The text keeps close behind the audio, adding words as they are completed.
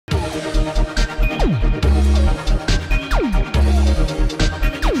Hi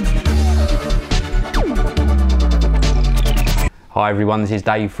everyone, this is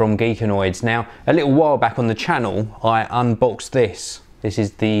Dave from Geekanoids. Now, a little while back on the channel, I unboxed this. This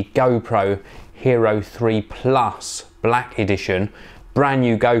is the GoPro Hero3 Plus Black Edition, brand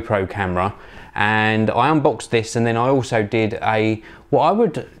new GoPro camera. And I unboxed this, and then I also did what I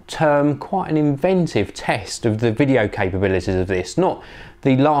would term quite an inventive test of the video capabilities of this. Not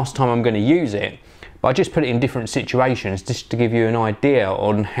the last time I'm going to use it, but I just put it in different situations just to give you an idea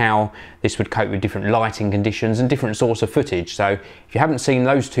on how this would cope with different lighting conditions and different sorts of footage. So if you haven't seen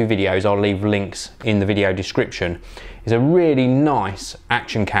those two videos, I'll leave links in the video description. It's a really nice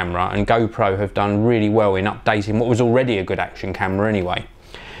action camera, and GoPro have done really well in updating what was already a good action camera anyway.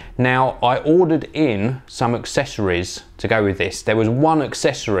 Now, I ordered in some accessories to go with this. There was one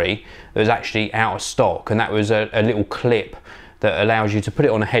accessory that was actually out of stock, and that was a little clip that allows you to put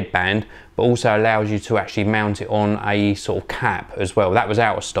it on a headband, but also allows you to actually mount it on a sort of cap as well. That was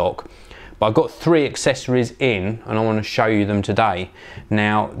out of stock. But I've got 3 accessories in, and I want to show you them today.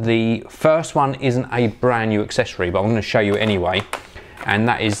 Now, the first one isn't a brand new accessory, but I'm going to show you it anyway, and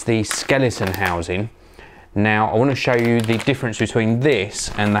that is the skeleton housing. Now, I want to show you the difference between this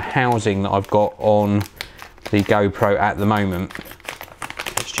and the housing that I've got on the GoPro at the moment.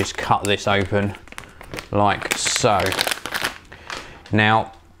 Let's just cut this open like so.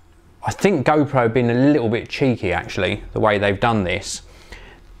 Now, I think GoPro have been a little bit cheeky actually, the way they've done this.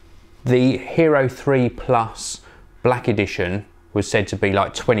 The Hero3 Plus Black Edition was said to be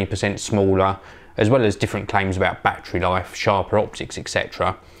like 20% smaller, as well as different claims about battery life, sharper optics,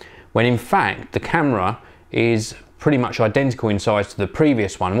 etc. When in fact, the camera is pretty much identical in size to the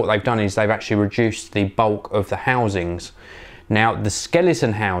previous one. What they've done is they've actually reduced the bulk of the housings. Now, the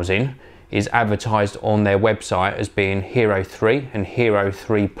skeleton housing is advertised on their website as being Hero3 and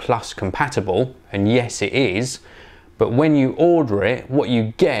Hero3 Plus compatible, and yes it is, but when you order it, what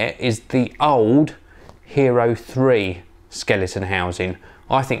you get is the old Hero3 skeleton housing.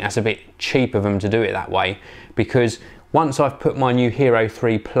 I think that's a bit cheap of them to do it that way, because once I've put my new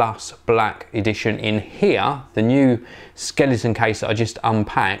Hero3 Plus Black Edition in here, the new skeleton case that I just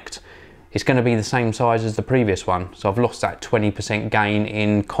unpacked, it's going to be the same size as the previous one. So I've lost that 20% gain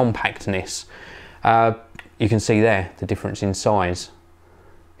in compactness. You can see there the difference in size.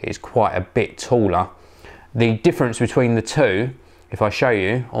 It's quite a bit taller. The difference between the two, if I show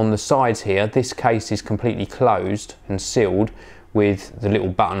you, on the sides here, this case is completely closed and sealed with the little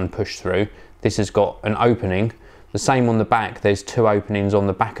button push through. This has got an opening. The same on the back, there's 2 openings on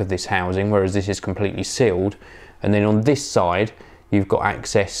the back of this housing, whereas this is completely sealed. And then on this side, you've got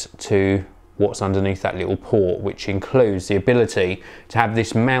access to what's underneath that little port, which includes the ability to have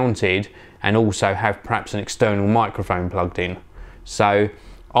this mounted and also have perhaps an external microphone plugged in. So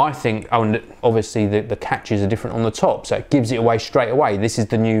I think, oh, and obviously the catches are different on the top, so it gives it away straight away. This is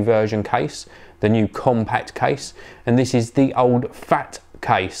the new version case, the new compact case, and this is the old fat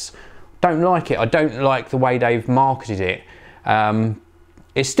case. Don't like it. I don't like the way they've marketed it.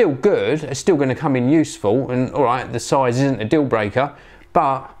 It's still good, it's still going to come in useful, and alright, the size isn't a deal breaker,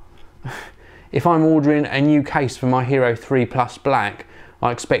 but if I'm ordering a new case for my Hero3 Plus Black,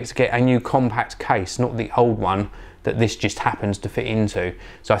 I expect to get a new compact case, not the old one that this just happens to fit into.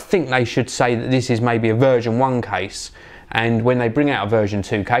 So I think they should say that this is maybe a version 1 case, and when they bring out a version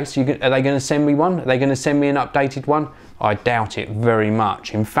 2 case, are they going to send me one? Are they going to send me an updated one? I doubt it very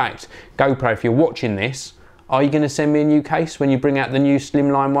much. In fact, GoPro, if you're watching this, are you going to send me a new case when you bring out the new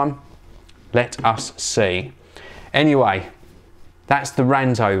slimline one? Let us see. Anyway, that's the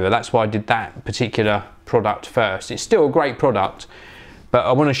rant over. That's why I did that particular product first. It's still a great product, but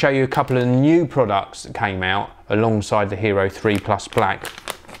I want to show you a couple of new products that came out alongside the Hero3 Plus Black.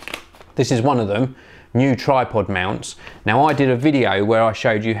 This is one of them, new tripod mounts. Now, I did a video where I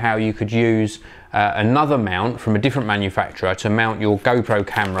showed you how you could use another mount from a different manufacturer to mount your GoPro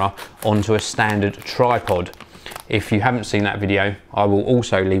camera onto a standard tripod. If you haven't seen that video, I will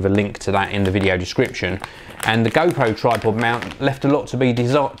also leave a link to that in the video description. And the GoPro tripod mount left a lot to be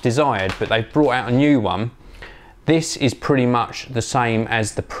desired, but they've brought out a new one. This is pretty much the same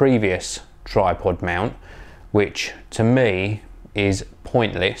as the previous tripod mount, which to me is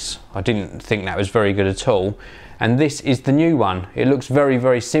pointless. I didn't think that was very good at all. And this is the new one. It looks very,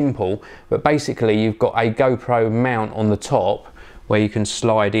 very simple, but basically you've got a GoPro mount on the top where you can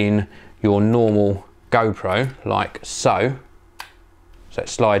slide in your normal GoPro like so. So it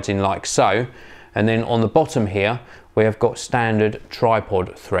slides in like so. And then on the bottom here, we have got standard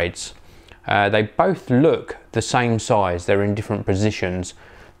tripod threads. They both look the same size. They're in different positions.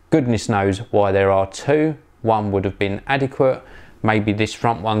 Goodness knows why there are 2. One would have been adequate, Maybe this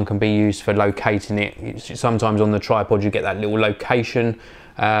front one can be used for locating it. Sometimes on the tripod you get that little location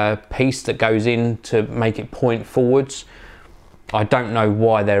piece that goes in to make it point forwards. I don't know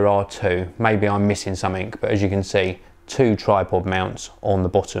why there are two. Maybe I'm missing something, but as you can see, two tripod mounts on the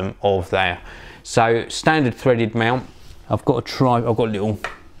bottom of there. So standard threaded mount. I've got a little,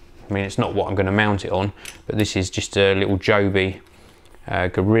 I mean, it's not what I'm going to mount it on, but this is just a little Joby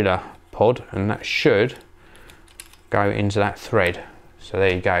Gorilla pod, and that should go into that thread. So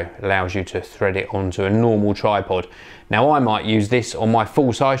there you go, allows you to thread it onto a normal tripod. Now I might use this on my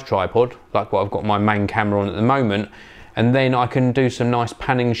full-size tripod, like what I've got my main camera on at the moment, and then I can do some nice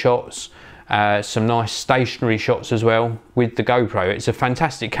panning shots, some nice stationary shots as well with the GoPro. It's a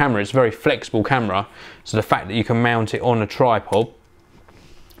fantastic camera, it's a very flexible camera, so the fact that you can mount it on a tripod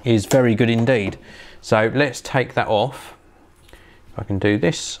is very good indeed. So let's take that off. If I can do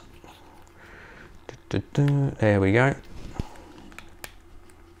this. There we go.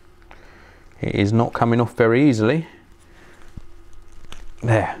 It is not coming off very easily.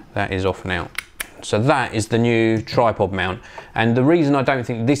 There, that is off now. So that is the new tripod mount. And the reason I don't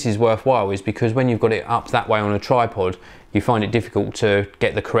think this is worthwhile is because when you've got it up that way on a tripod, you find it difficult to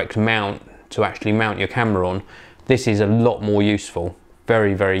get the correct mount to actually mount your camera on. This is a lot more useful.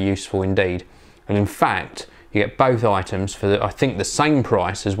 Very, very useful indeed. And in fact, you get both items for I think the same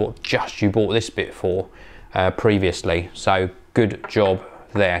price as what just you bought this bit for previously. So good job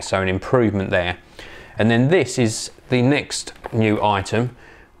there, so an improvement there. And then this is the next new item,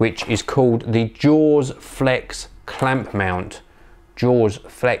 which is called the Jaws Flex Clamp Mount. Jaws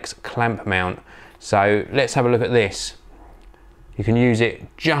Flex Clamp Mount. So let's have a look at this. You can use it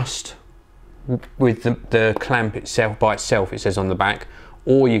just with the clamp itself by itself, it says on the back,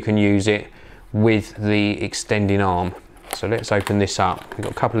 or you can use it with the extending arm. So let's open this up. We've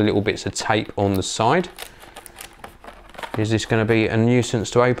got a couple of little bits of tape on the side. Is this going to be a nuisance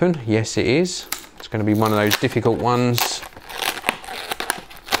to open? Yes, it is. It's going to be one of those difficult ones.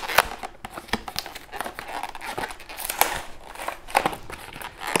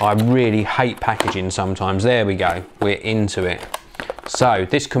 I really hate packaging sometimes. There we go, we're into it. So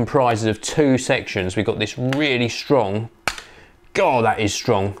this comprises of two sections. We've got this really strong, God, that is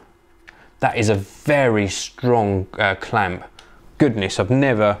strong. That is a very strong clamp. Goodness, I've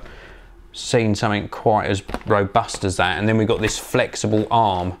never seen something quite as robust as that. And then we've got this flexible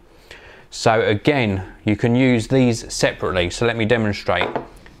arm. So again, you can use these separately. So let me demonstrate.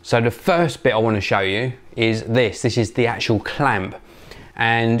 So the first bit I want to show you is this. This is the actual clamp.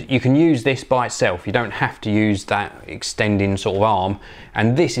 And you can use this by itself. You don't have to use that extending sort of arm.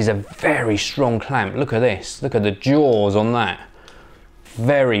 And this is a very strong clamp. Look at this. Look at the jaws on that.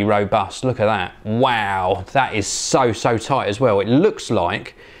 Very robust. Look at that. Wow, that is so tight as well. It looks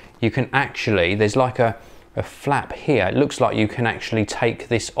like you can actually, there's like a flap here. It looks like you can actually take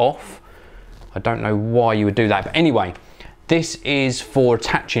this off. I don't know why you would do that, but anyway, this is for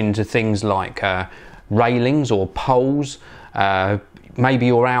attaching to things like railings or poles. Maybe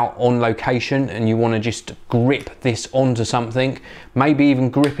you're out on location and you want to just grip this onto something, maybe even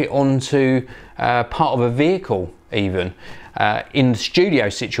grip it onto part of a vehicle even. In the studio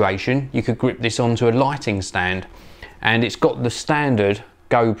situation, you could grip this onto a lighting stand, and it's got the standard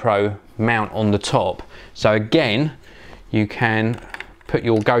GoPro mount on the top. So again, you can put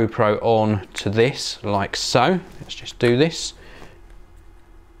your GoPro on to this like so. Let's just do this.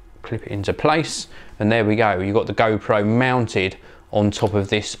 Clip it into place, and there we go. You've got the GoPro mounted on top of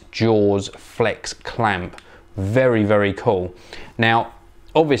this Jaws Flex clamp. Very cool. Now,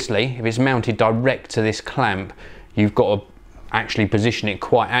 obviously, if it's mounted direct to this clamp, you've got to actually position it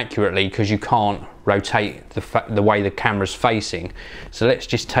quite accurately because you can't rotate the way the camera's facing. So let's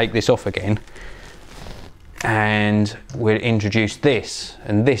just take this off again, and we'll introduce this.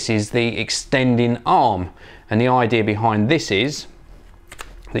 And this is the extending arm. And the idea behind this is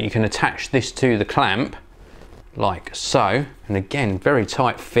that you can attach this to the clamp like so, and again, very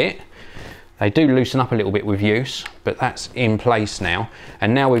tight fit. They do loosen up a little bit with use, but that's in place now.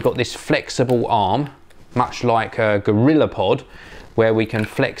 And now we've got this flexible arm, much like a Gorilla Pod, where we can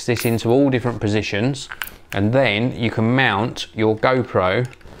flex this into all different positions, and then you can mount your GoPro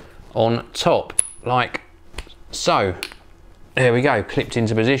on top like so. There we go, clipped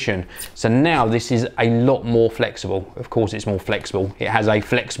into position. So now this is a lot more flexible. Of course it's more flexible. It has a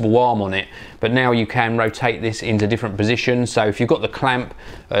flexible arm on it, but now you can rotate this into different positions. So if you've got the clamp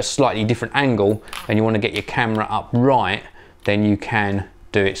at a slightly different angle and you want to get your camera up right, then you can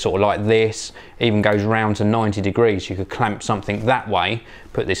do it sort of like this. It even goes round to 90 degrees. You could clamp something that way,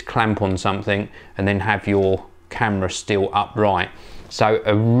 put this clamp on something, and then have your camera still upright. So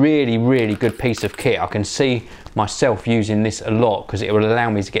a really good piece of kit. I can see myself using this a lot because it will allow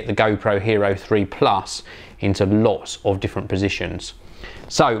me to get the GoPro Hero 3 Plus into lots of different positions.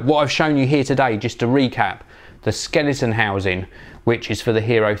 So what I've shown you here today, just to recap, the skeleton housing, which is for the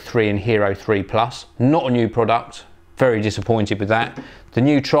Hero 3 and Hero 3 Plus, not a new product, very disappointed with that. The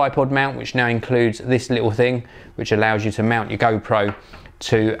new tripod mount, which now includes this little thing, which allows you to mount your GoPro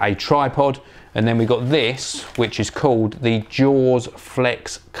to a tripod. And then we got this, which is called the Jaws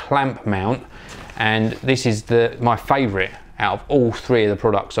Flex clamp mount. And this is my favorite out of all three of the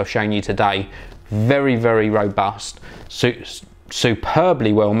products I've shown you today. Very, very robust,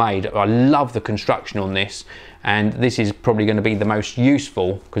 superbly well made. I love the construction on this, and this is probably going to be the most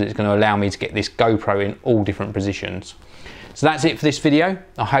useful because it's going to allow me to get this GoPro in all different positions. So that's it for this video.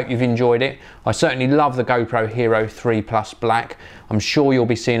 I hope you've enjoyed it. I certainly love the GoPro Hero 3 Plus Black. I'm sure you'll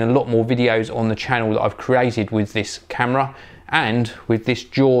be seeing a lot more videos on the channel that I've created with this camera and with this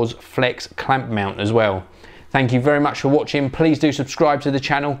Jaws Flex clamp mount as well. Thank you very much for watching. Please do subscribe to the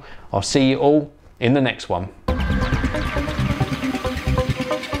channel. I'll see you all in the next one.